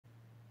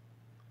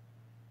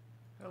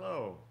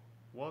Hello,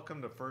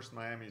 welcome to First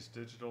Miami's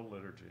Digital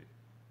Liturgy.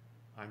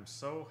 I'm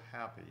so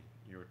happy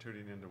you are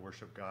tuning in to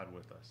worship God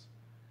with us.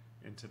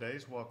 In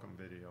today's welcome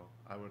video,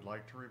 I would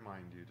like to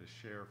remind you to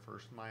share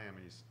First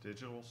Miami's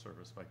digital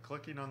service by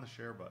clicking on the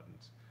share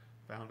buttons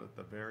found at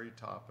the very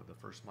top of the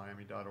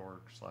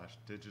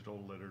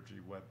firstmiami.org/digital liturgy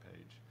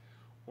webpage.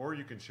 Or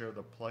you can share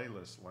the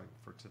playlist link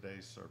for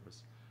today's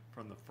service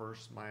from the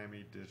First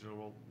Miami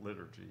Digital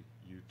Liturgy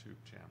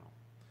YouTube channel.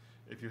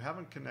 If you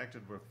haven't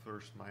connected with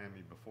First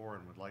Miami before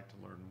and would like to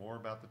learn more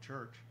about the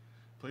church,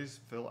 please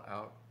fill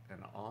out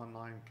an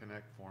online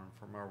connect form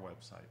from our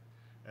website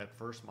at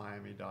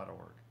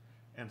firstmiami.org,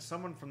 and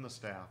someone from the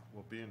staff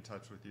will be in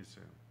touch with you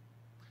soon.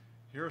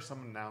 Here are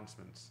some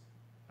announcements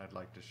I'd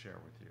like to share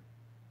with you.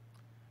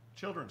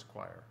 Children's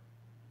Choir.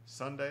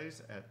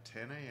 Sundays at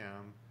 10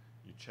 a.m.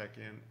 you check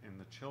in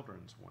the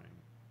children's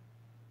wing,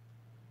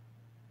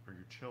 or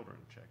your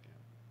children check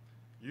in.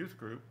 Youth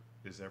group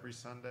is every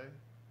Sunday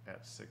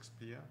at 6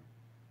 p.m.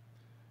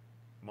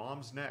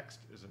 Moms Next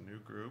is a new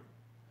group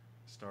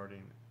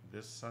starting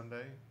this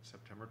Sunday,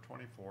 September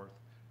 24th,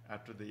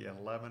 after the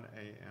 11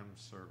 a.m.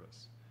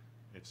 service.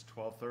 It's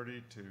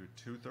 12:30 to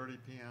 2:30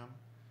 p.m.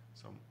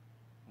 So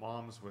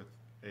moms with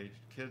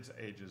kids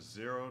ages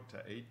 0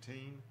 to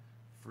 18,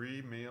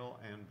 free meal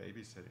and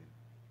babysitting.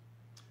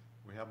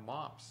 We have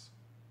MOPS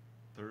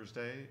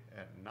Thursday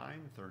at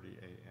 9:30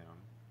 a.m.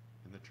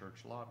 in the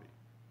church lobby.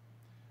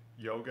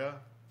 Yoga,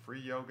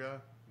 free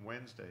yoga,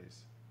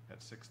 Wednesdays at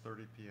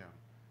 6:30 p.m.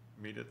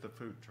 Meet at the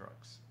food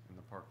trucks in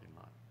the parking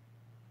lot.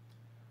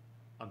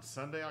 On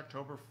Sunday,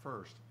 October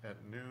 1st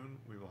at noon,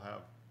 we will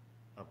have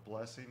a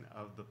blessing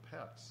of the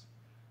pets.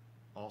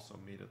 Also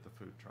meet at the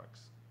food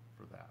trucks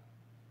for that.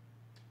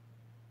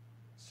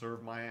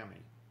 Serve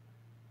Miami.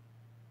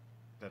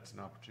 That's an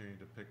opportunity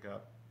to pick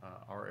up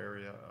our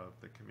area of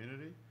the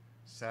community.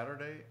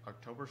 Saturday,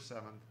 October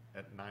 7th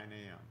at 9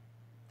 a.m.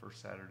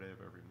 First Saturday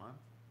of every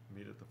month.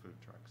 Meet at the food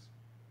trucks.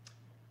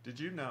 Did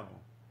you know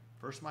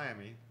First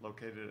Miami,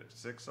 located at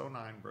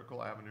 609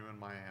 Brickell Avenue in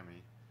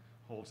Miami,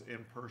 holds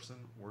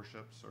in-person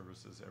worship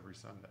services every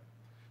Sunday?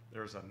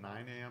 There's a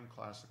 9 a.m.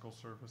 classical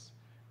service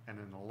and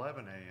an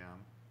 11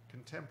 a.m.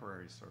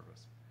 contemporary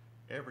service.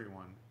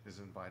 Everyone is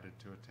invited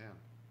to attend.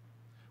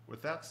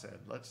 With that said,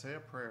 let's say a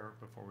prayer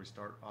before we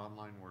start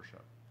online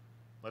worship.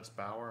 Let's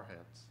bow our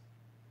heads.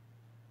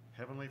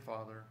 Heavenly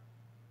Father,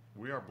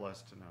 we are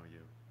blessed to know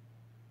you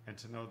and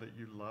to know that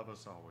you love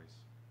us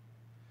always.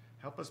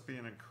 Help us be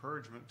an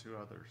encouragement to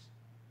others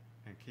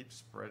and keep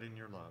spreading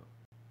your love.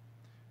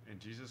 In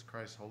Jesus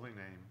Christ's holy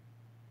name,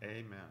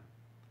 amen.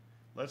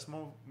 Let's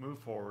move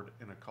forward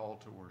in a call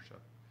to worship.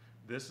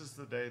 This is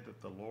the day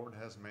that the Lord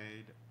has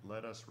made.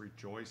 Let us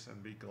rejoice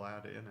and be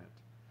glad in it.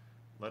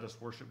 Let us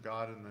worship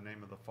God in the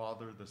name of the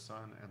Father, the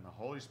Son, and the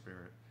Holy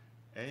Spirit.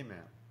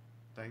 Amen.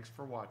 Thanks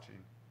for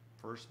watching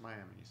First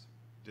Miami's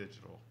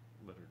Digital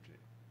Liturgy.